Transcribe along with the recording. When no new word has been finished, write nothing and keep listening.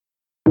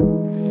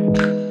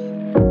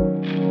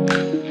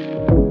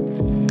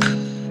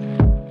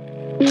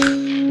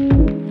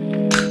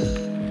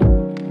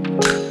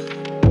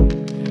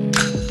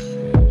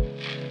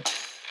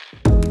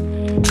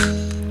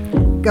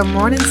Good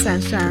morning,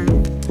 sunshine.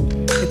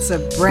 It's a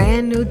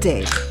brand new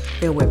day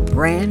filled with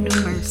brand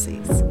new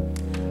mercies.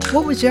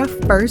 What was your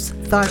first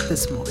thought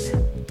this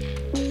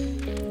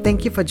morning?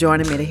 Thank you for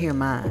joining me to hear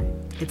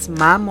mine. It's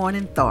My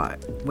Morning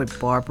Thought with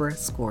Barbara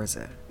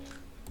Scorza.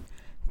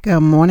 Good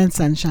morning,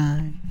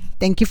 sunshine.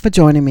 Thank you for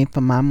joining me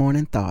for My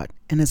Morning Thought.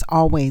 And as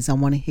always, I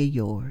want to hear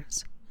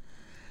yours.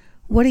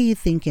 What are you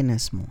thinking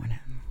this morning?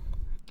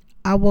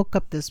 I woke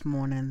up this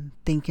morning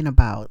thinking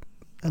about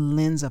a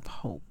lens of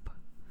hope.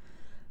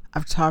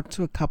 I've talked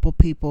to a couple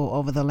people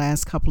over the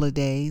last couple of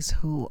days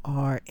who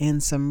are in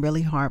some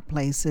really hard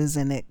places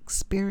and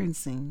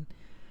experiencing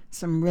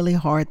some really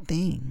hard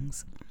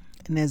things.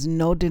 And there's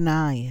no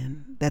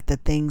denying that the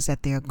things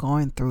that they're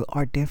going through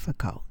are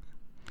difficult.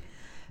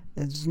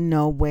 There's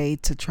no way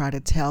to try to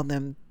tell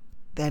them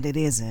that it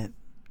isn't,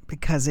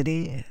 because it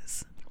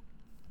is.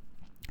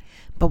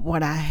 But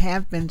what I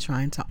have been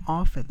trying to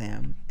offer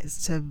them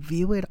is to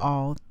view it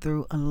all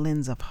through a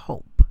lens of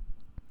hope.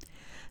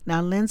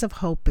 Now, a lens of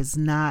hope is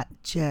not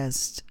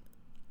just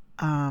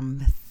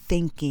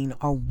thinking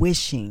or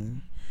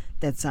wishing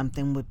that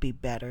something would be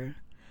better,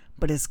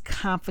 but it's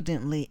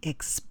confidently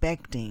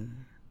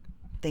expecting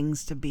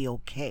things to be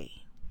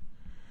okay.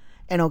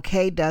 And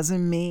okay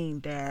doesn't mean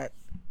that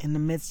in the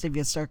midst of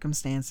your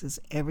circumstances,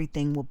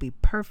 everything will be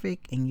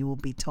perfect and you will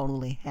be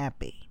totally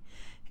happy.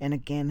 And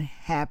again,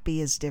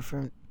 happy is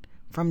different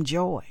from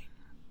joy.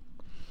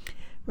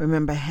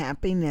 Remember,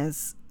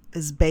 happiness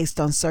is based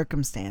on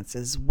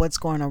circumstances. What's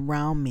going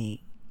around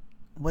me,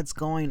 what's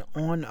going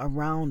on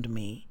around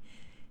me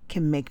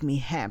can make me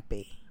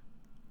happy.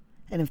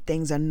 And if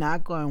things are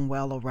not going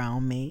well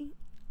around me,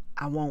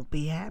 I won't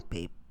be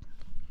happy.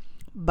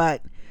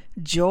 But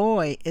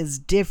joy is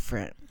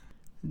different.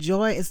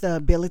 Joy is the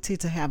ability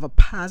to have a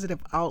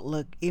positive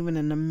outlook even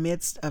in the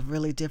midst of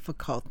really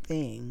difficult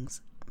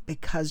things,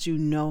 because you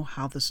know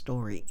how the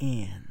story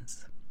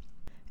ends.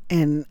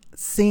 And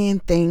seeing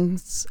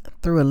things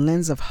through a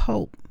lens of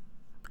hope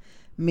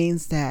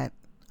means that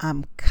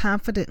I'm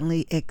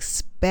confidently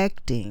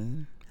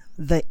expecting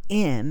the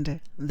end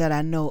that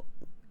I know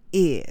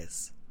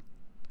is.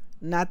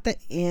 Not the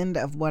end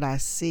of what I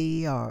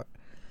see or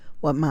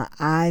what my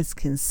eyes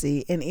can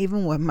see, and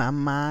even what my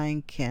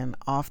mind can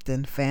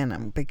often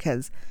fathom,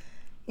 because,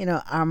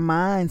 our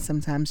mind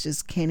sometimes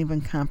just can't even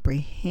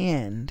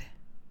comprehend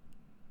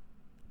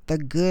the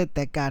good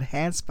that God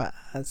has for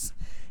us,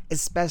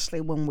 especially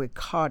when we're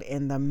caught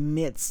in the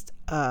midst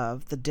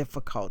of the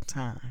difficult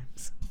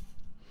times.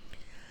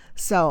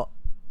 So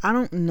I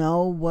don't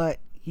know what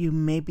you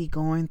may be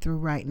going through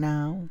right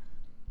now.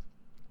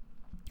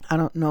 I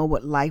don't know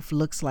what life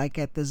looks like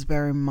at this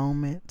very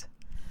moment.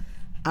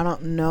 I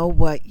don't know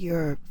what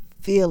you're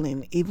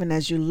feeling, even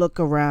as you look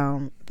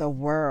around the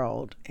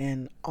world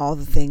and all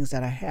the things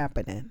that are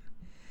happening.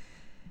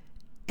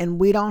 And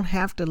we don't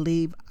have to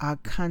leave our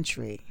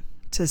country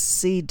to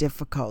see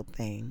difficult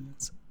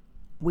things.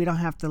 We don't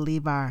have to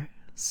leave our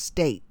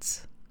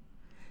states.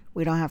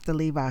 We don't have to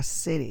leave our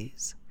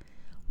cities.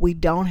 We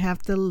don't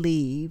have to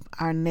leave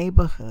our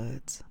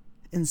neighborhoods.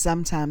 And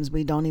sometimes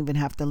we don't even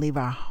have to leave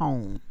our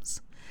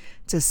homes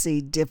to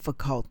see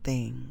difficult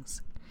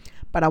things.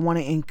 But I want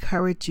to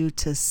encourage you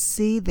to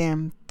see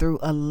them through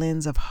a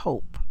lens of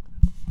hope.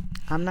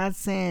 I'm not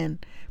saying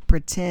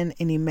pretend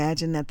and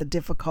imagine that the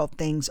difficult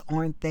things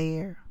aren't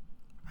there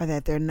or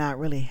that they're not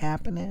really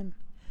happening.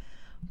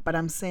 But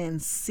I'm saying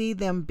see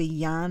them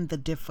beyond the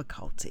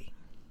difficulty.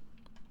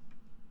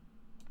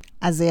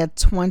 Isaiah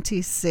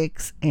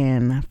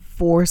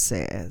 26:4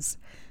 says,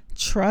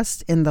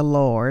 "Trust in the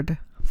Lord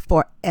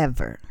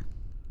forever.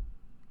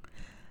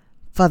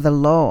 For the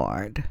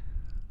Lord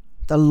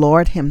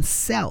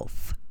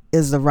himself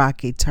is the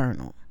rock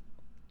eternal."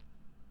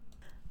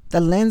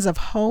 The lens of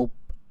hope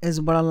is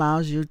what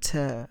allows you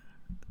to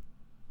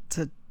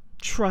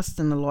trust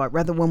in the Lord.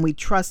 Rather, when we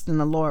trust in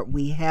the Lord,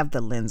 we have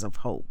the lens of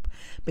hope,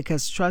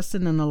 because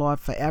trusting in the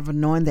Lord forever,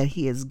 knowing that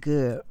he is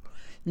good,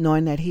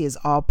 knowing that he is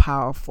all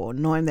powerful,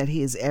 knowing that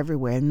he is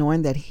everywhere,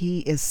 knowing that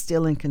he is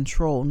still in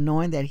control,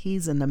 knowing that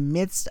he's in the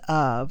midst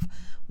of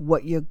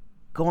what you're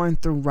going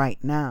through right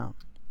now.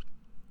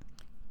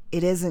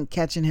 It isn't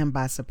catching him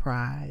by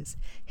surprise.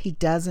 He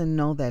doesn't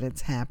know that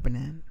it's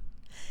happening.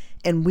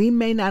 And we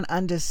may not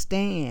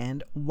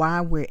understand why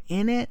we're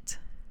in it,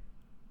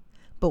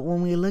 but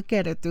when we look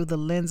at it through the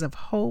lens of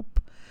hope,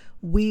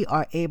 we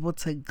are able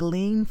to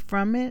glean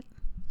from it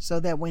so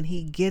that when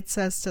he gets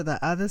us to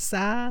the other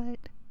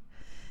side,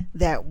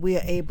 that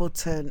we're able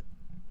to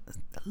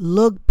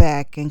look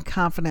back and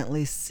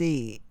confidently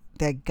see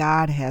that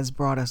God has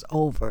brought us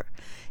over.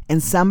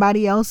 And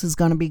somebody else is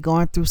going to be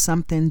going through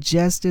something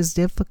just as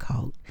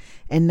difficult.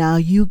 And now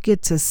you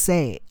get to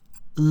say,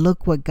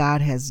 look what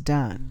God has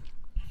done.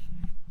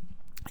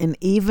 And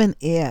even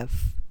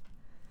if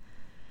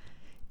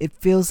it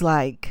feels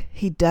like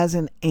he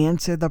doesn't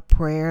answer the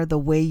prayer the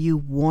way you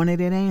wanted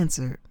it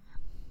answered,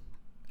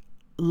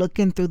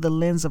 looking through the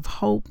lens of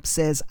hope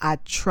says, I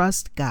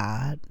trust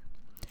God.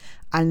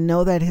 I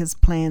know that his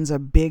plans are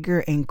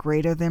bigger and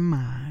greater than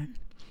mine.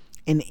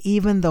 And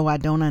even though I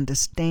don't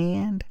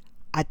understand,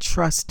 I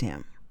trust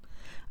him.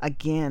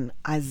 Again,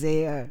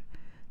 Isaiah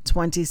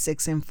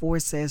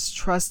 26:4 says,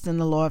 trust in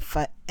the Lord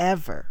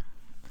forever.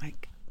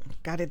 Like,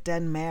 God, it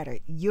doesn't matter.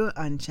 You're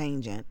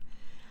unchanging.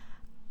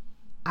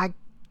 I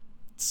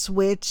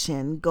switch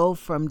and go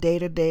from day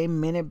to day,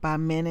 minute by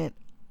minute,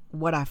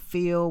 what I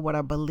feel, what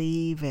I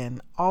believe,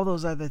 and all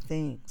those other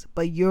things.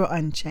 But you're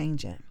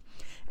unchanging.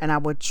 And I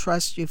will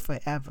trust you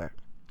forever.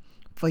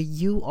 For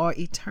you are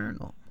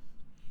eternal.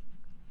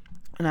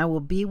 And I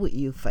will be with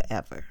you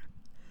forever.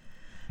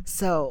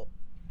 So,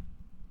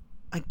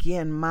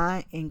 again,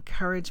 my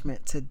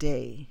encouragement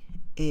today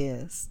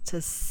is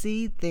to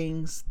see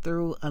things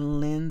through a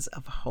lens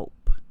of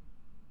hope.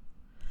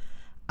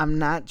 I'm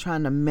not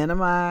trying to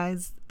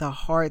minimize the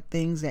hard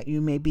things that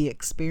you may be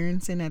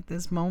experiencing at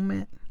this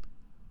moment.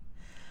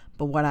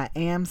 But what I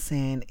am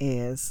saying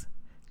is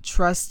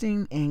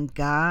trusting in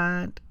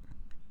God,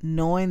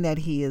 knowing that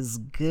He is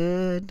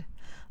good,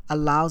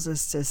 allows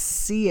us to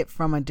see it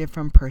from a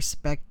different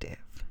perspective.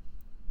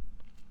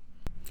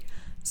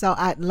 So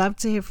I'd love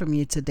to hear from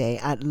you today.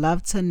 I'd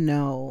love to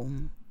know,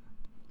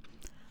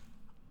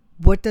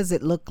 what does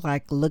it look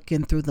like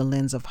looking through the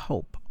lens of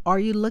hope? Are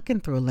you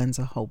looking through a lens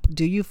of hope?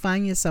 Do you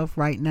find yourself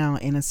right now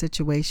in a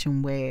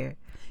situation where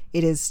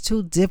it is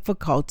too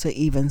difficult to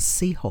even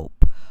see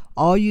hope?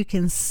 All you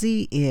can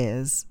see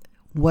is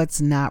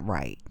what's not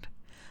right.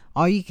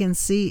 All you can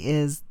see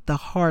is the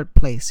hard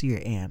place you're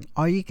in.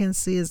 All you can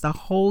see is the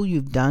hole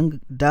you've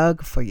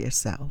dug for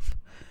yourself.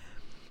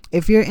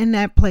 If you're in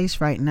that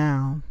place right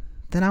now,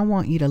 then I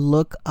want you to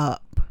look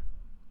up.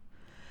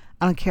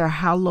 I don't care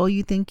how low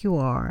you think you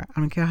are. I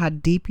don't care how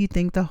deep you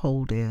think the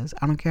hole is.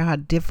 I don't care how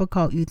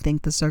difficult you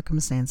think the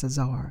circumstances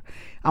are.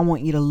 I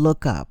want you to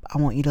look up. I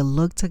want you to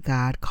look to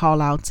God,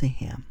 call out to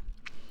Him.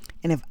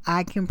 And if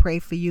I can pray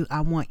for you,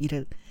 I want you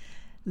to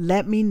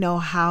let me know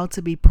how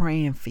to be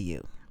praying for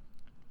you.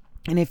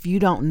 And if you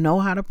don't know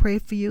how to pray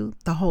for you,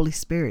 the Holy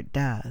Spirit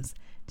does.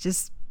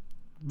 Just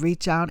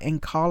reach out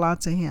and call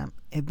out to Him.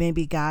 It may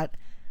be, God,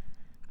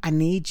 I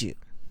need you.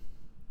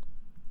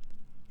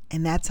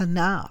 And that's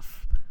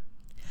enough.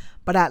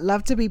 But I'd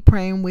love to be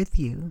praying with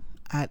you.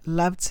 I'd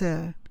love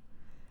to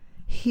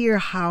hear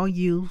how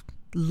you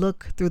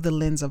look through the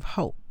lens of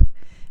hope.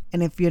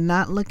 And if you're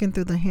not looking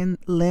through the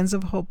lens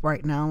of hope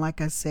right now,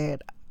 like I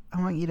said,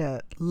 I want you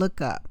to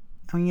look up.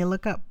 When you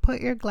look up, put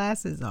your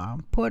glasses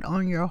on. Put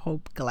on your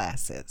hope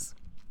glasses.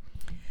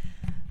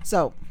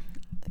 So,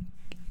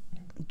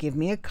 give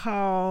me a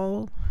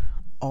call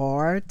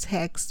or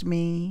text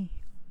me,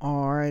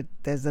 or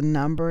there's a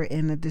number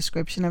in the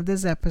description of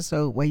this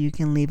episode where you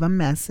can leave a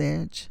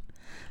message.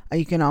 Or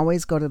you can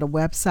always go to the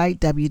website,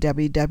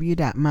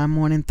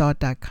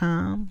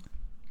 www.mymorningthought.com.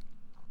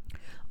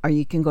 Or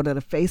you can go to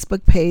the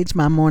Facebook page,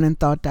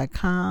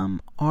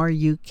 mymorningthought.com. Or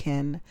you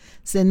can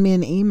send me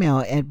an email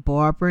at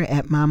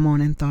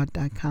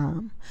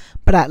barbara@mymorningthought.com.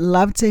 But I'd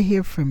love to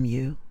hear from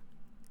you.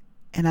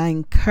 And I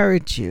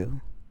encourage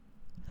you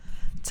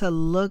to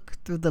look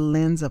through the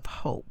lens of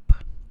hope.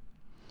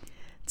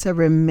 To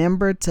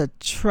remember to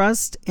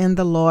trust in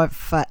the Lord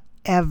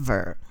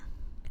forever.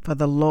 For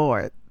the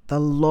Lord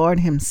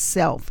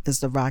Himself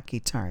is the rock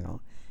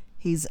eternal.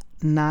 He's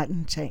not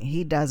change.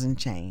 He doesn't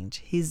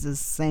change. He's the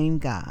same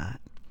God.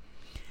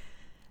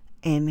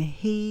 And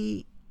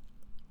He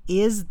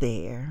is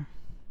there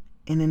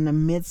and in the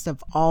midst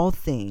of all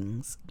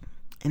things.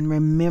 And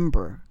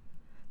remember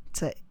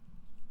to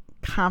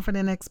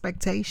confident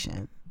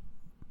expectation.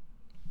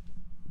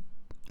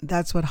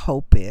 That's what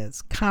hope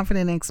is.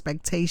 Confident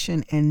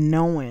expectation and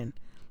knowing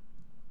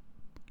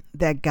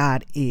that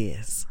God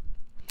is.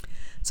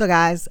 So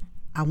guys,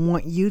 I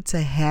want you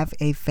to have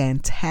a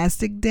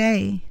fantastic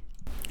day.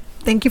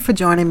 Thank you for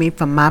joining me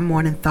for My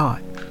Morning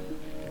Thought.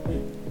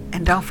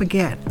 And don't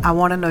forget, I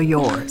want to know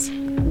yours.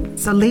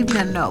 So leave me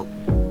a note.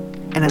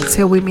 And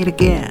until we meet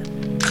again,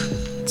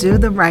 do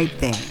the right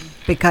thing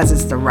because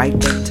it's the right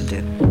thing to do.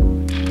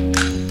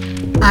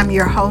 I'm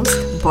your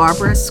host,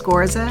 Barbara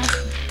Scorza,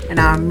 and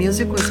our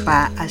music was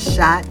by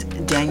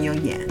Ashat Daniel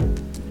Yen.